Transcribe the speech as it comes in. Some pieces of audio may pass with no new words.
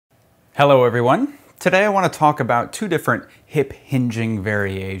Hello everyone. Today I want to talk about two different hip hinging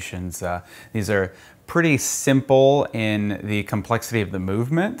variations. These are pretty simple in the complexity of the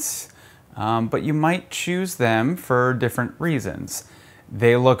movements, but you might choose them for different reasons.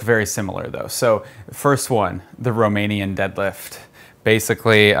 They look very similar though. So first one, the Romanian deadlift.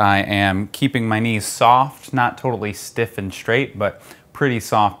 Basically I am keeping my knees soft, not totally stiff and straight, but pretty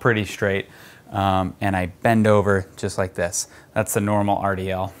soft, pretty straight, and I bend over just like this. That's the normal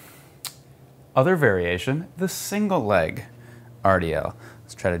RDL. Other variation, the single leg RDL.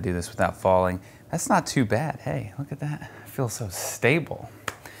 Let's try to do this without falling. That's not too bad. Hey, look at that. I feel so stable.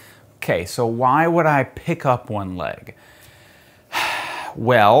 Okay, so why would I pick up one leg?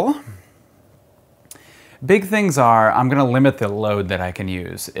 Well, big things are I'm gonna limit the load that I can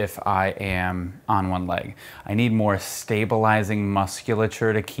use if I am on one leg. I need more stabilizing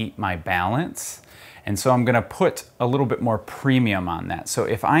musculature to keep my balance. And so I'm gonna put a little bit more premium on that. So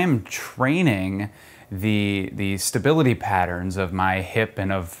if I am training the stability patterns of my hip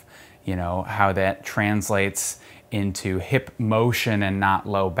and of, you know, how that translates into hip motion and not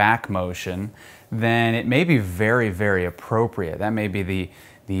low back motion, then it may be very, very appropriate. That may be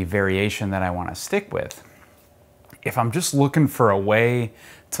the variation that I wanna stick with. If I'm just looking for a way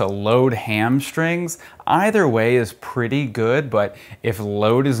to load hamstrings, either way is pretty good, but if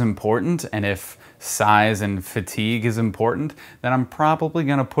load is important and if size and fatigue is important, then I'm probably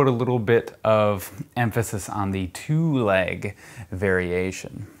gonna put a little bit of emphasis on the two-leg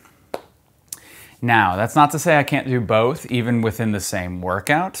variation. Now, that's not to say I can't do both, even within the same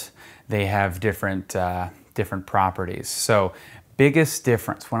workout. They have different properties. So, biggest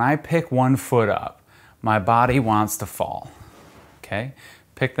difference, when I pick one foot up, my body wants to fall, okay?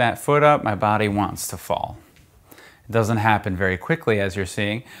 Pick that foot up, my body wants to fall. It doesn't happen very quickly as you're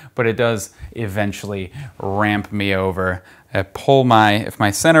seeing, but it does eventually ramp me over. I pull if my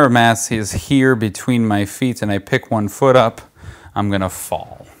center of mass is here between my feet and I pick one foot up, I'm gonna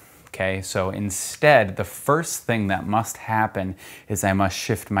fall, okay? So instead, the first thing that must happen is I must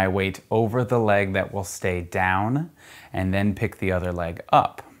shift my weight over the leg that will stay down and then pick the other leg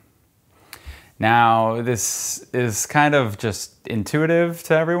up. Now, this is kind of just intuitive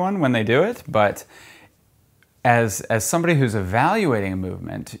to everyone when they do it, but as somebody who's evaluating a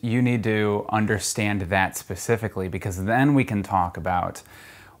movement, you need to understand that specifically, because then we can talk about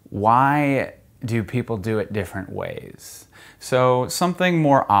why do people do it different ways. So something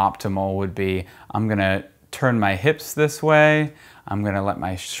more optimal would be, I'm gonna turn my hips this way, I'm gonna let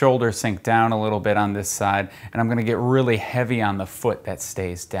my shoulder sink down a little bit on this side, and I'm gonna get really heavy on the foot that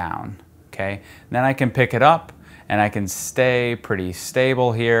stays down. Okay, then I can pick it up and I can stay pretty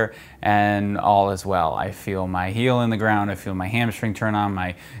stable here and all is well. I feel my heel in the ground, I feel my hamstring turn on,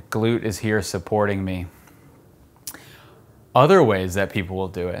 my glute is here supporting me. Other ways that people will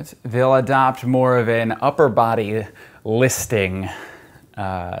do it, they'll adopt more of an upper body listing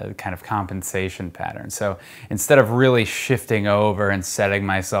kind of compensation pattern. So instead of really shifting over and setting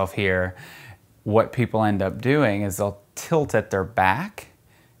myself here, what people end up doing is they'll tilt at their back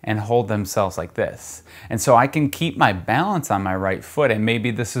and hold themselves like this. And so I can keep my balance on my right foot, and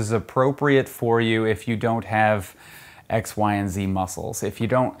maybe this is appropriate for you if you don't have X, Y, and Z muscles. If you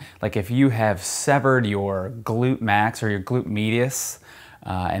don't, like if you have severed your glute max or your glute medius,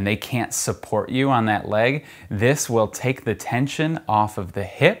 and they can't support you on that leg, this will take the tension off of the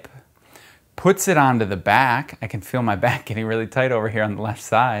hip, puts it onto the back. I can feel my back getting really tight over here on the left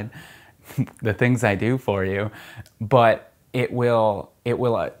side, the things I do for you, but it will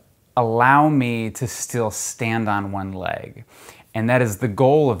allow me to still stand on one leg. And that is the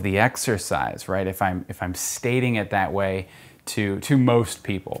goal of the exercise, right? If I'm stating it that way to most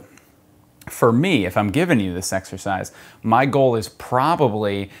people. For me, if I'm giving you this exercise, my goal is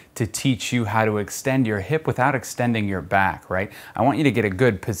probably to teach you how to extend your hip without extending your back, right? I want you to get a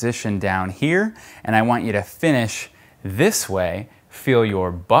good position down here, and I want you to finish this way, feel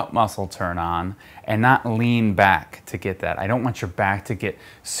your butt muscle turn on, and not lean back to get that. I don't want your back to get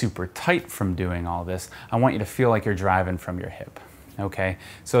super tight from doing all this. I want you to feel like you're driving from your hip, okay?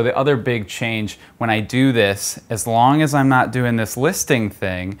 So the other big change when I do this, as long as I'm not doing this listing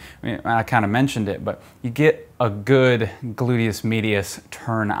thing, I kind of mentioned it, but you get a good gluteus medius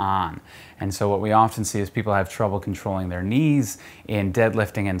turn on. And so what we often see is people have trouble controlling their knees in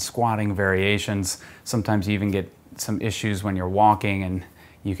deadlifting and squatting variations. Sometimes you even get some issues when you're walking, and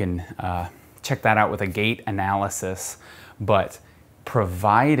you can check that out with a gait analysis. But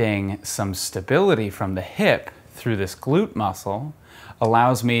providing some stability from the hip through this glute muscle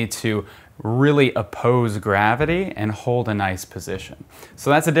allows me to really oppose gravity and hold a nice position. So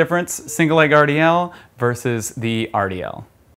that's a difference, single leg RDL versus the RDL.